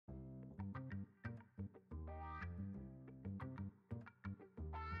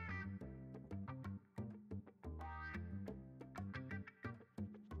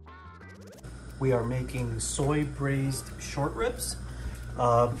We are making soy braised short ribs.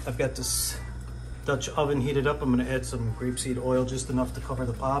 I've got this Dutch oven heated up. I'm gonna add some grapeseed oil, just enough to cover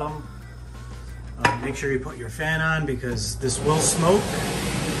the bottom. Make sure you put your fan on because this will smoke.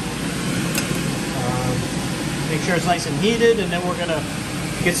 Make sure it's nice and heated, and then we're gonna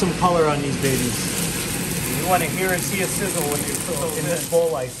get some color on these babies. You wanna hear and see a sizzle when you cook. In this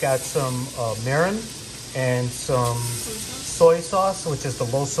bowl, I've got some marin and some soy sauce, which is the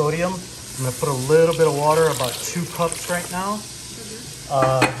low sodium. I'm gonna put a little bit of water, about 2 cups right now.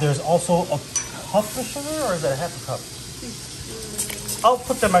 There's also a cup of sugar, or is that a half a cup? I'll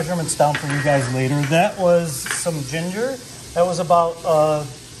put the measurements down for you guys later. That was some ginger. That was about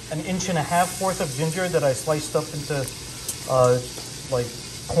 1.5 inches worth of ginger that I sliced up into like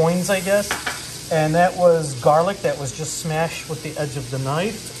coins, I guess. And that was garlic that was just smashed with the edge of the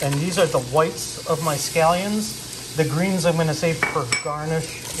knife. And these are the whites of my scallions. The greens I'm gonna save for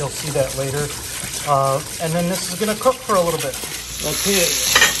garnish. You'll see that later. And then this is gonna cook for a little bit. Okay,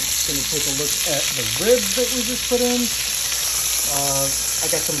 gonna take a look at the ribs that we just put in.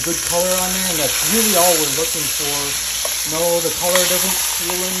 I got some good color on there, and that's really all we're looking for. No, the color doesn't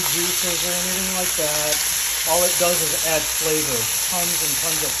seal in juices or anything like that. All it does is add flavor, tons and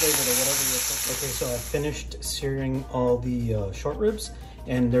tons of flavor to whatever you're cooking. Okay, so I finished searing all the short ribs,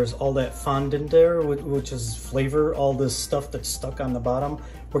 and there's all that fondant there, which is flavor, all this stuff that's stuck on the bottom.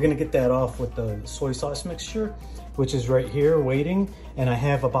 We're gonna get that off with the soy sauce mixture, which is right here waiting, and I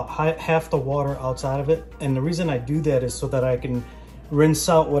have about half the water outside of it. And the reason I do that is so that I can rinse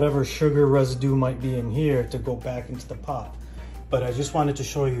out whatever sugar residue might be in here to go back into the pot. But I just wanted to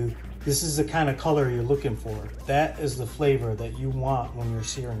show you, this is the kind of color you're looking for. That is the flavor that you want when you're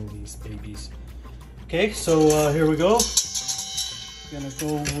searing these babies. Okay, so here we go. Gonna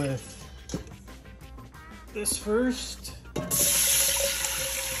go with this first.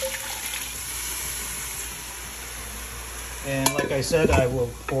 And like I said, I will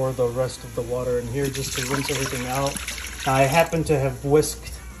pour the rest of the water in here just to rinse everything out. Now, I happen to have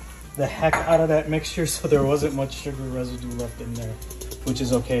whisked the heck out of that mixture, so there wasn't much sugar residue left in there, which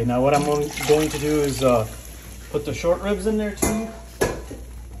is okay. Now what I'm going to do is put the short ribs in there too.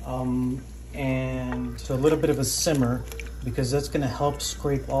 And a little bit of a simmer, because that's gonna help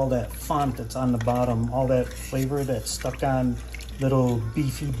scrape all that font that's on the bottom, all that flavor that's stuck on little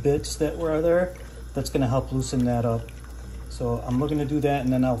beefy bits that were there. That's gonna help loosen that up. So I'm looking to do that,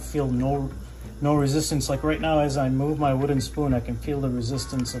 and then I'll feel no resistance. Like right now, as I move my wooden spoon, I can feel the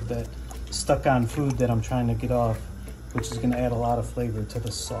resistance of that stuck on food that I'm trying to get off, which is gonna add a lot of flavor to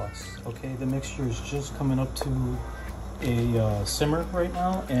the sauce. Okay, the mixture is just coming up to a simmer right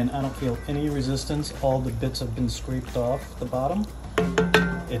now, and I don't feel any resistance. All the bits have been scraped off the bottom.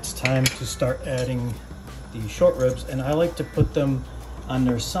 It's time to start adding the short ribs, and I like to put them on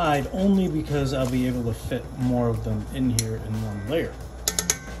their side only because I'll be able to fit more of them in here in one layer.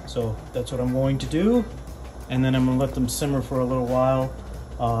 So that's what I'm going to do, and then I'm gonna let them simmer for a little while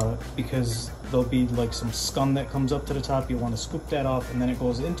because there'll be like some scum that comes up to the top. You want to scoop that off, and then it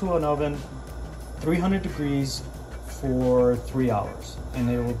goes into an oven, 300 degrees for 3 hours, and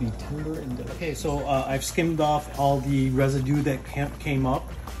they will be tender and delicious. Okay, so I've skimmed off all the residue that came up.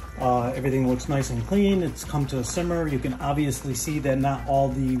 Everything looks nice and clean. It's come to a simmer. You can obviously see that not all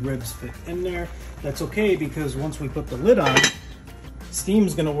the ribs fit in there. That's okay, because once we put the lid on,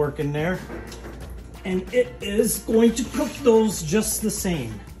 steam's gonna work in there, and it is going to cook those just the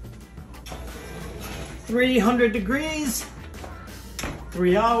same. 300 degrees,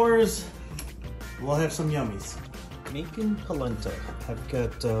 3 hours, we'll have some yummies. Making polenta. I've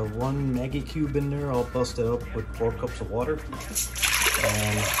got 1 Maggi cube in there, all busted up with 4 cups of water.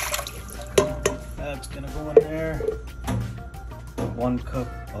 And that's gonna go in there. 1 cup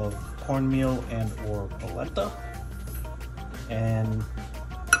of cornmeal and or polenta. And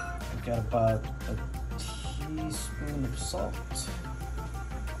I've got about a teaspoon of salt.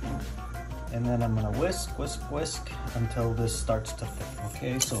 And then I'm gonna whisk until this starts to thicken.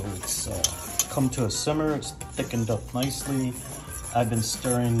 Okay, so it's come to a simmer. It's thickened up nicely. I've been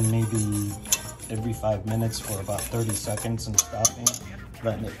stirring maybe every 5 minutes for about 30 seconds and stopping,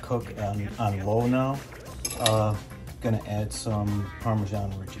 letting it cook on low now. Gonna add some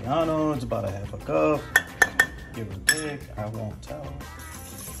Parmesan Reggiano. It's about a half a cup, give or take, I won't tell.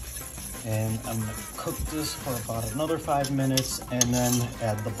 And I'm gonna cook this for about another 5 minutes, and then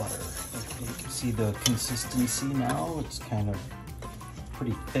add the butter. Okay, you can see the consistency now. It's kind of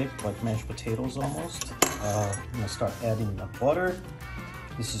pretty thick, like mashed potatoes almost. I'm gonna start adding the butter.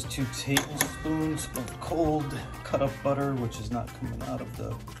 This is 2 tablespoons of cold cut up butter, which is not coming out of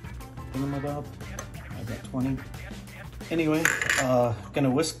the thingamabob. I got 20. Anyway, gonna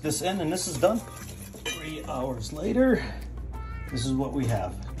whisk this in, and this is done. 3 hours later, this is what we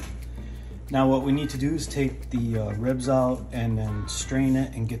have. Now what we need to do is take the ribs out and then strain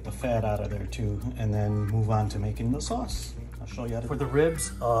it and get the fat out of there too, and then move on to making the sauce. I'll show you how to. For the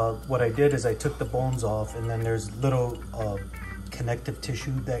ribs, what I did is I took the bones off, and then there's little connective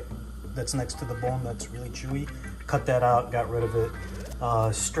tissue that's next to the bone that's really chewy. Cut that out, got rid of it,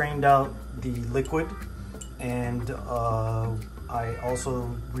 strained out the liquid, and I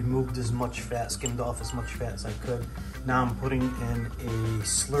also removed as much fat, skimmed off as much fat as I could. Now I'm putting in a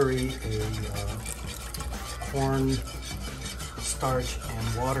slurry, a corn starch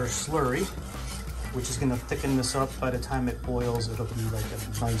and water slurry, which is gonna thicken this up. By the time it boils, it'll be like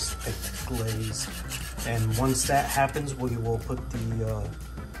a nice thick glaze. And once that happens, we will put the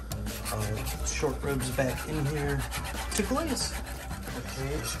short ribs back in here to glaze.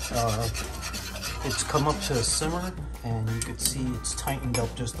 Okay, it's come up to a simmer, and you can see it's tightened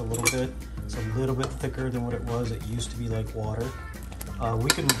up just a little bit. It's a little bit thicker than what it was. It used to be like water. We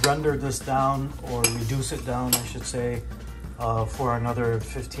can render this down, or reduce it down, I should say, for another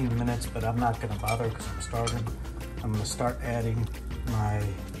 15 minutes, but I'm not gonna bother because I'm starving. I'm gonna start adding my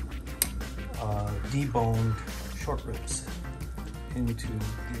deboned short ribs into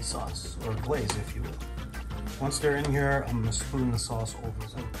the sauce, or glaze if you will. Once they're in here, I'm gonna spoon the sauce over.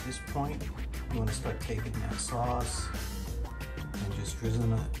 So at this point, you wanna start taking that sauce and just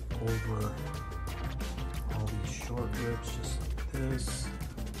drizzling it over all these short ribs, just like this.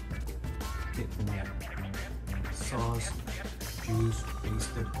 Getting that sauce, juice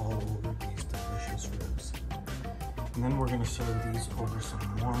basted all over these delicious ribs. And then we're gonna serve these over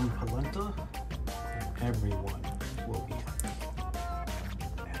some warm polenta, and everyone will be happy.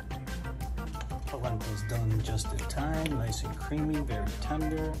 Polenta's done just in time, nice and creamy, very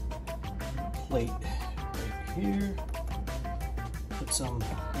tender. Plate right here. Put some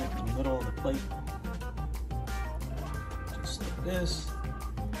right in the middle of the plate, just like this.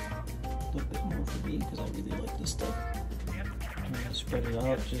 A little bit more for me because I really like this stuff. I'm gonna spread it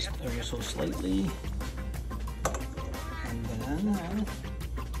out just ever so slightly, and then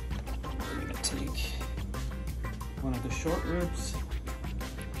we're gonna take one of the short ribs.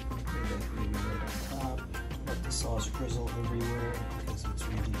 Maybe right on top. Let the sauce drizzle everywhere because it's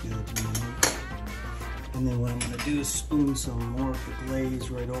really good. And then what I'm going to do is spoon some more of the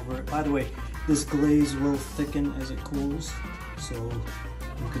glaze right over it. By the way, this glaze will thicken as it cools, so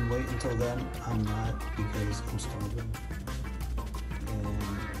you can wait until then. I'm not, because I'm starving. And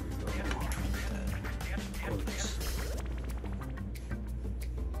there we go.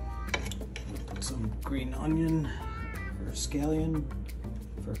 Put some green onion or scallion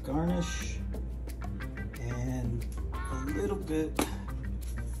for garnish, and a little bit of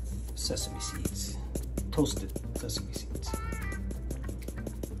sesame seeds, toasted sesame seeds.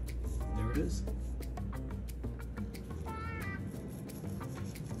 There it is.